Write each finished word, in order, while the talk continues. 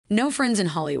No friends in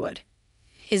Hollywood.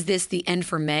 Is this the end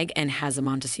for Meg and has a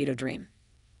Montecito dream?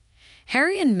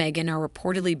 Harry and Meghan are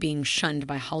reportedly being shunned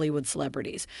by Hollywood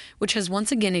celebrities, which has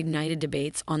once again ignited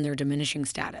debates on their diminishing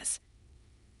status.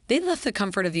 They left the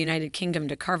comfort of the United Kingdom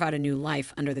to carve out a new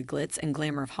life under the glitz and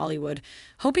glamour of Hollywood,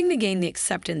 hoping to gain the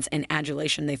acceptance and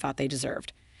adulation they thought they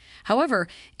deserved. However,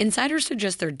 insiders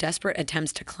suggest their desperate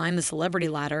attempts to climb the celebrity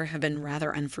ladder have been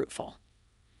rather unfruitful.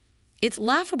 It's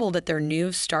laughable that their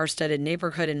new star-studded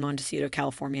neighborhood in Montecito,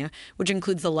 California, which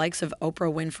includes the likes of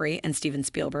Oprah Winfrey and Steven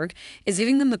Spielberg, is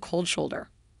giving them the cold shoulder.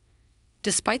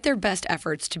 Despite their best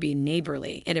efforts to be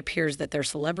neighborly, it appears that their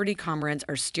celebrity comrades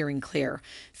are steering clear,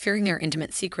 fearing their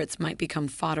intimate secrets might become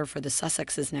fodder for the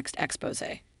Sussexes' next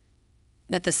exposé.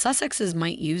 That the Sussexes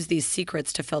might use these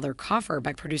secrets to fill their coffer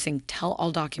by producing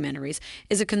tell-all documentaries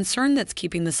is a concern that's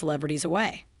keeping the celebrities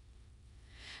away.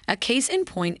 A case in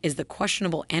point is the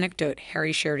questionable anecdote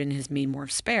Harry shared in his memoir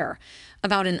Spare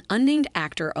about an unnamed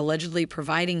actor allegedly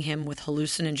providing him with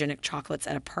hallucinogenic chocolates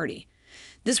at a party.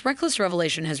 This reckless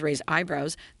revelation has raised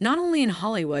eyebrows not only in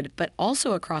Hollywood but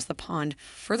also across the pond,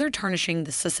 further tarnishing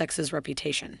the Sussexes'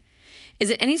 reputation. Is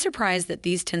it any surprise that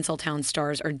these Tinseltown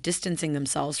stars are distancing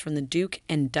themselves from the Duke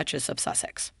and Duchess of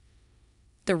Sussex?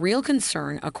 The real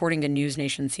concern, according to News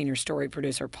Nation senior story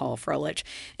producer Paul Froelich,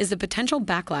 is the potential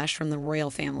backlash from the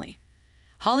royal family.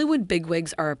 Hollywood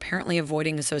bigwigs are apparently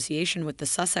avoiding association with the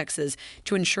Sussexes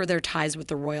to ensure their ties with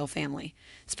the royal family,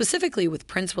 specifically with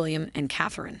Prince William and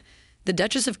Catherine. The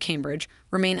Duchess of Cambridge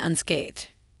remain unscathed.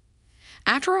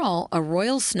 After all, a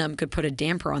royal snub could put a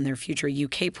damper on their future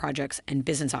UK projects and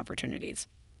business opportunities.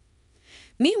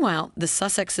 Meanwhile, the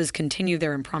Sussexes continue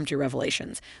their impromptu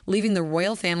revelations, leaving the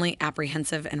royal family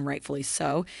apprehensive and rightfully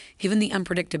so, given the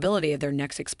unpredictability of their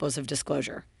next explosive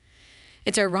disclosure.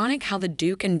 It's ironic how the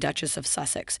Duke and Duchess of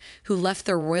Sussex, who left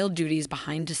their royal duties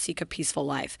behind to seek a peaceful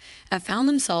life, have found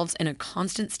themselves in a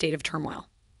constant state of turmoil.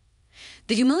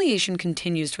 The humiliation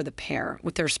continues for the pair,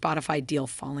 with their Spotify deal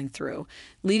falling through,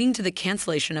 leading to the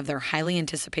cancellation of their highly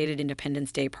anticipated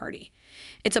Independence Day party.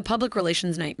 It's a public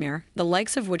relations nightmare, the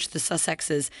likes of which the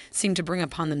Sussexes seem to bring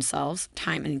upon themselves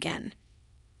time and again.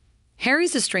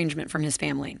 Harry's estrangement from his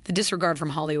family, the disregard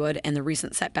from Hollywood, and the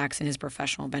recent setbacks in his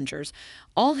professional ventures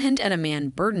all hint at a man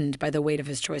burdened by the weight of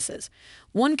his choices.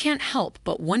 One can't help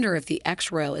but wonder if the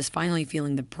ex-royal is finally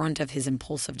feeling the brunt of his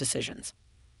impulsive decisions.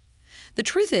 The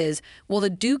truth is, while the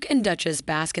Duke and Duchess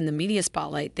bask in the media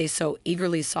spotlight they so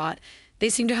eagerly sought, they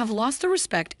seem to have lost the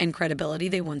respect and credibility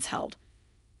they once held.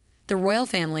 The royal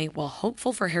family, while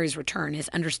hopeful for Harry's return, is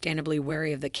understandably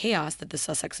wary of the chaos that the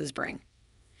Sussexes bring.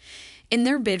 In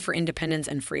their bid for independence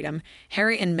and freedom,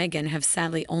 Harry and Meghan have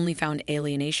sadly only found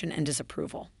alienation and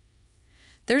disapproval.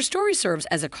 Their story serves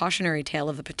as a cautionary tale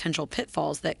of the potential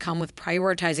pitfalls that come with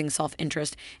prioritizing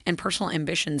self-interest and personal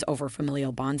ambitions over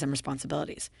familial bonds and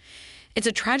responsibilities. It's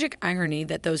a tragic irony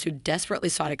that those who desperately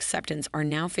sought acceptance are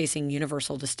now facing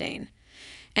universal disdain.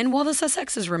 And while the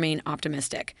Sussexes remain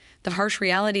optimistic, the harsh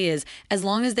reality is, as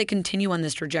long as they continue on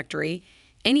this trajectory,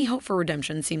 any hope for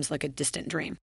redemption seems like a distant dream.